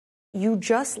You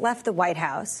just left the White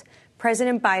House.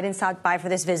 President Biden stopped by for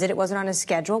this visit. It wasn't on his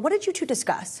schedule. What did you two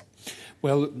discuss?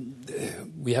 Well,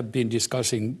 we have been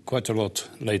discussing quite a lot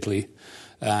lately,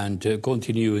 and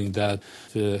continuing that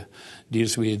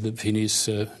deals with the Finnish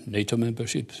NATO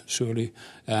membership, surely,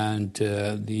 and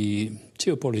the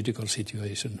geopolitical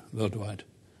situation worldwide.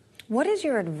 What is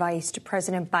your advice to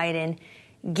President Biden,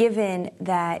 given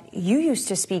that you used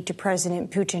to speak to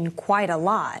President Putin quite a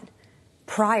lot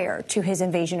prior to his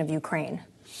invasion of Ukraine?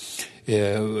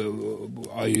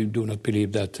 I do not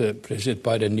believe that President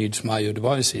Biden needs my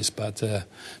advices, but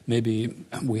maybe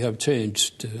we have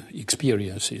changed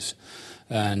experiences.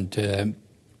 And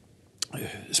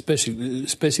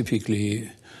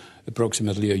specifically,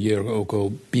 approximately a year ago,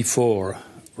 before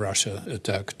Russia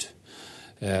attacked,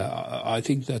 I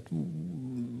think that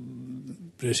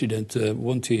President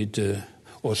wanted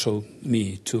also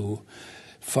me to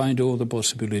find all the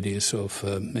possibilities of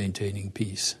maintaining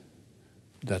peace.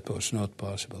 That was not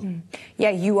possible.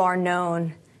 Yeah, you are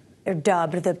known or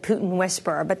dubbed the Putin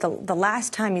whisperer, but the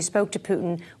last time you spoke to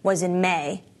Putin was in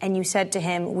May, and you said to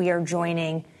him, we are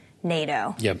joining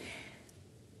NATO. Yep.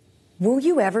 Will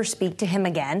you ever speak to him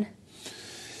again?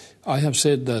 I have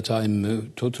said that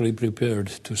I'm totally prepared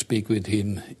to speak with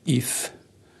him if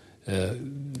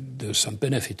there's some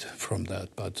benefit from that,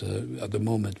 but at the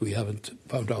moment we haven't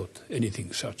found out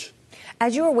anything such.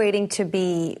 As you are waiting to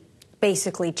be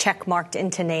basically checkmarked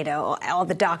into NATO, all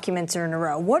the documents are in a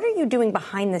row, what are you doing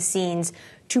behind the scenes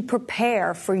to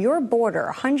prepare for your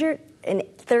border,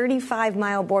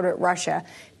 135-mile border at Russia,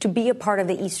 to be a part of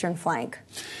the eastern flank?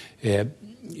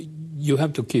 You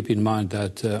have to keep in mind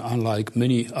that unlike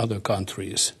many other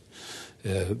countries,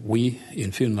 we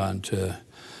in Finland,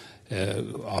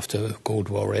 after the Cold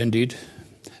War ended,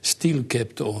 still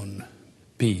kept on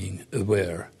being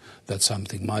aware that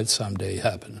something might someday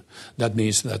happen. That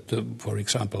means that, for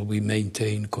example, we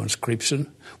maintain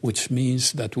conscription, which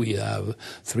means that we have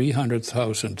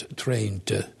 300,000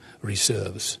 trained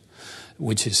reserves,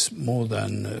 which is more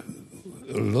than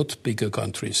a lot bigger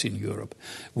countries in Europe.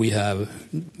 We have,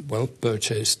 well,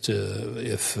 purchased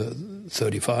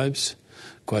F-35s,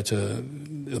 quite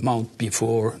an amount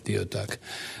before the attack.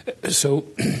 So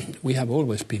we have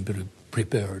always been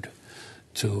prepared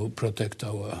to protect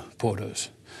our borders.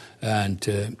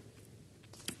 And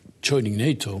joining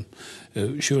NATO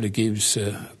surely gives,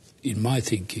 in my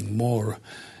thinking, more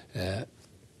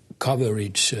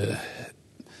coverage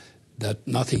that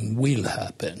nothing will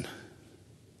happen.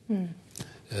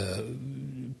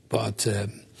 But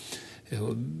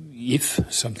if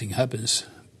something happens,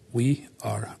 we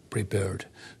are prepared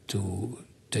to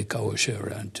take our share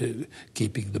and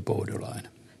keeping the borderline.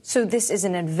 So this is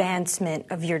an advancement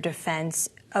of your defense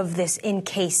of this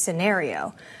in-case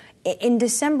scenario. In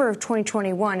December of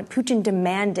 2021, Putin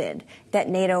demanded that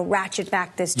NATO ratchet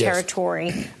back this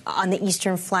territory on the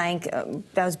eastern flank that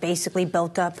was basically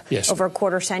built up over a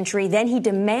quarter century. Then he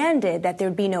demanded that there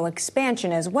would be no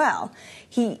expansion as well.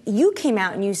 You came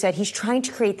out and you said he's trying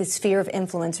to create this sphere of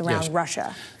influence around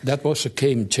Russia. That was a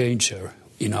game changer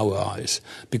in our eyes,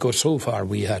 because so far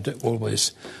we had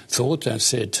always thought and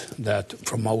said that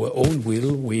from our own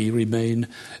will we remain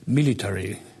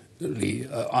militarily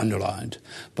underlined.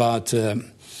 But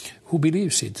who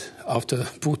believes it after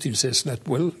Putin says that,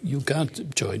 well, you can't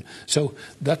join? So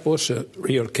that was a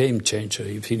real game changer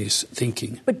in Finnish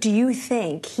thinking. But do you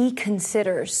think he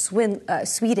considers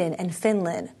Sweden and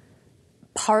Finland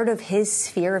part of his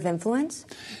sphere of influence?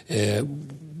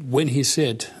 When he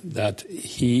said that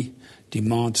he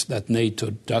demands that NATO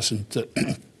doesn't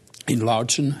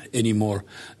enlarge anymore,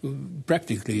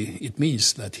 practically it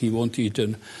means that he wanted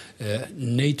a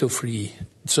NATO-free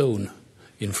zone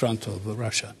in front of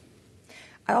Russia.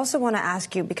 I also want to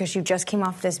ask you, because you just came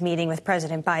off this meeting with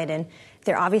President Biden,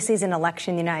 there obviously is an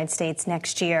election in the United States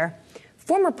next year.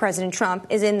 Former President Trump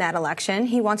is in that election.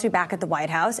 He wants to be back at the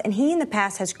White House, and he in the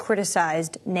past has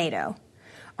criticized NATO.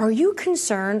 Are you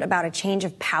concerned about a change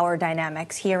of power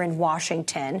dynamics here in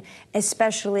Washington,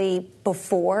 especially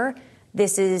before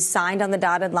this is signed on the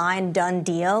dotted line, done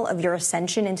deal of your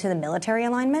ascension into the military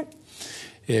alignment?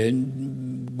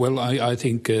 Well, I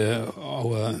think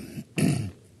our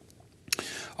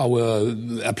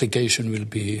application will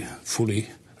be fully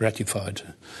ratified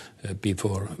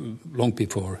long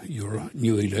before your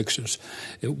new elections.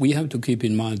 We have to keep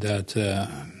in mind that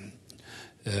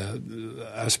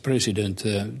as President,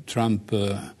 Trump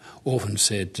often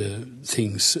said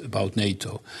things about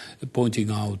NATO, pointing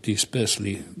out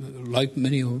especially, like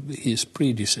many of his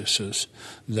predecessors,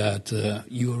 that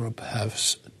Europe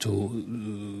has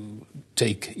to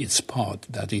take its part,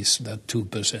 that is that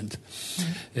 2%.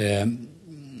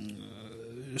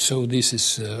 So this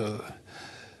is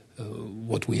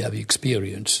what we have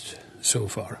experienced so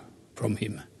far from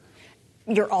him.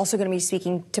 You're also going to be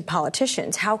speaking to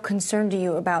politicians. How concerned are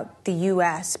you about the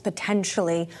U.S.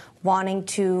 potentially wanting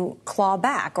to claw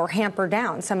back or hamper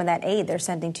down some of that aid they're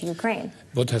sending to Ukraine?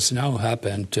 What has now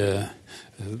happened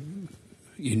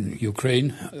in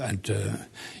Ukraine and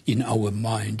in our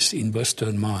minds, in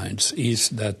Western minds, is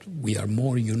that we are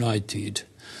more united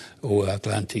over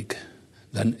Atlantic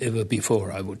than ever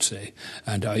before, I would say.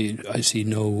 And I see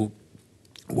no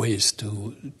ways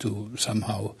to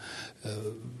somehow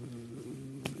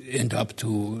end up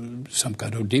to some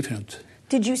kind of different.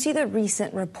 Did you see the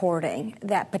recent reporting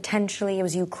that potentially it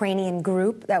was a Ukrainian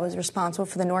group that was responsible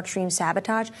for the Nord Stream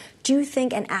sabotage? Do you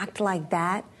think an act like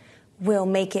that will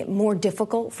make it more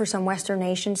difficult for some Western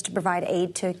nations to provide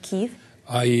aid to Kyiv?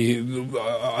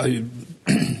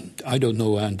 I don't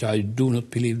know, and I do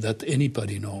not believe that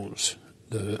anybody knows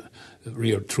the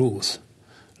real truth.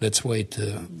 Let's wait.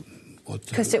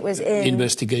 Because it was in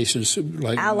investigations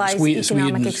like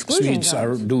Swedes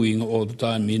are doing all the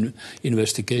time in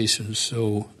investigations.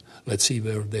 So let's see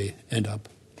where they end up.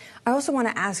 I also want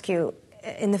to ask you,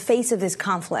 in the face of this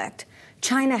conflict,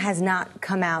 China has not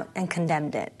come out and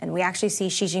condemned it, and we actually see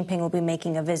Xi Jinping will be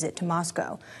making a visit to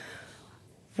Moscow.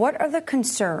 What are the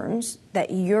concerns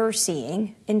that you're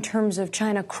seeing in terms of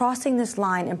China crossing this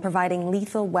line and providing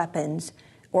lethal weapons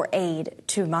or aid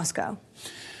to Moscow?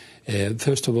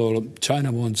 First of all,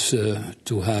 China wants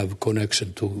to have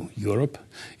connection to Europe.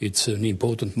 It's an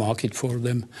important market for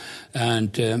them.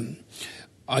 And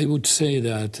I would say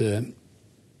that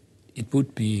it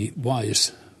would be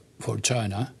wise for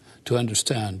China to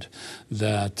understand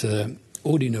that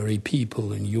ordinary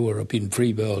people in Europe, in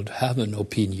free world, have an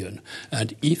opinion.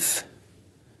 And if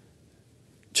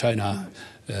China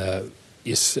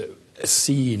is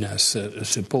seen as a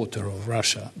supporter of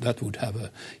Russia, that would have a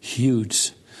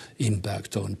huge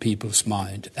impact on people's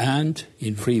mind. And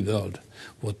in free world,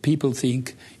 what people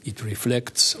think, it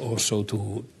reflects also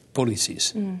to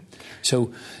policies.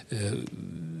 So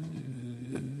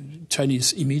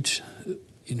Chinese image,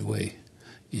 in a way,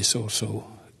 is also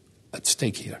at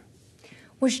stake here.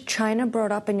 Was China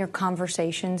brought up in your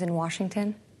conversations in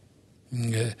Washington?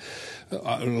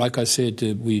 Like I said,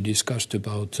 we discussed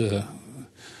about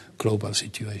global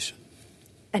situation.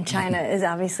 And China is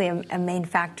obviously a main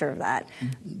factor of that.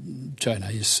 China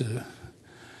is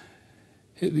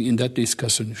in that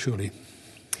discussion, surely.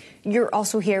 You're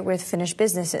also here with Finnish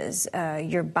businesses.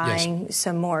 You're buying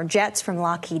some more jets from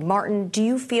Lockheed Martin. Do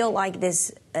you feel like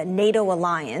this NATO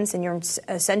alliance and your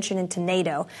ascension into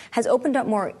NATO has opened up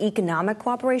more economic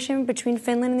cooperation between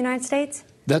Finland and the United States?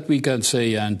 That we can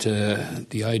say, and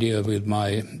the idea with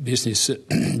my business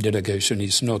delegation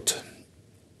is not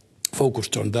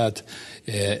focused on that.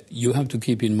 You have to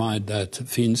keep in mind that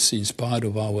Finns, in spite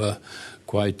of our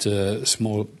quite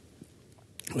small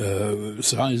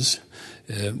size,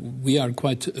 we are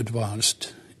quite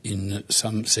advanced in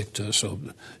some sectors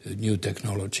of new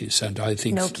technologies, and I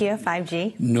think Nokia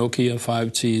 5G,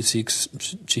 5G,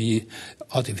 6G,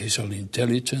 artificial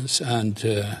intelligence, and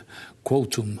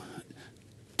quantum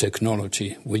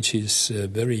technology, which is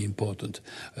very important.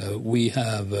 We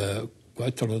have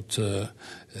quite a lot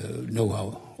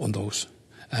know-how on those,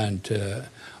 and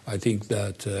I think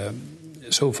that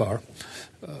so far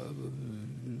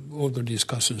all the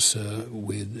discussions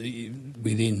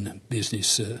within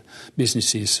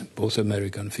businesses, both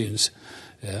American and Finns,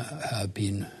 have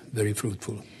been very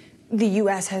fruitful. The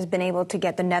U.S. has been able to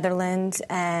get the Netherlands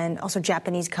and also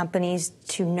Japanese companies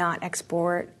to not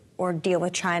export or deal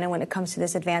with China when it comes to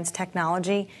this advanced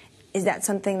technology. Is that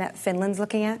something that Finland's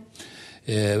looking at?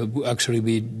 Actually,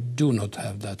 we do not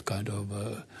have that kind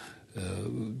of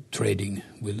trading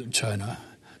with China,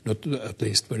 not at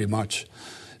least very much.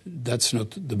 That's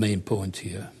not the main point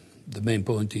here. The main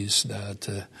point is that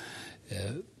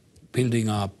building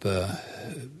up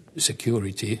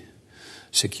security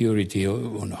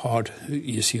on hard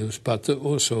issues, but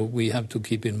also we have to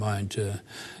keep in mind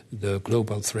the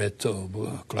global threat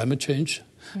of climate change,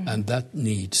 and that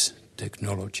needs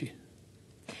technology.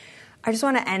 I just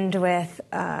want to end with,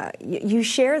 you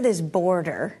share this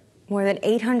border, more than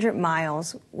 800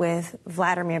 miles, with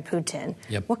Vladimir Putin.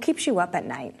 Yep. What keeps you up at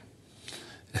night?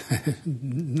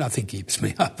 Nothing keeps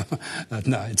me up at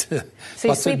night. So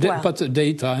you sleep well. But at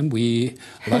daytime,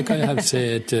 like I have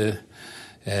said,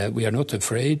 we are not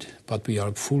afraid, but we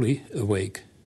are fully awake.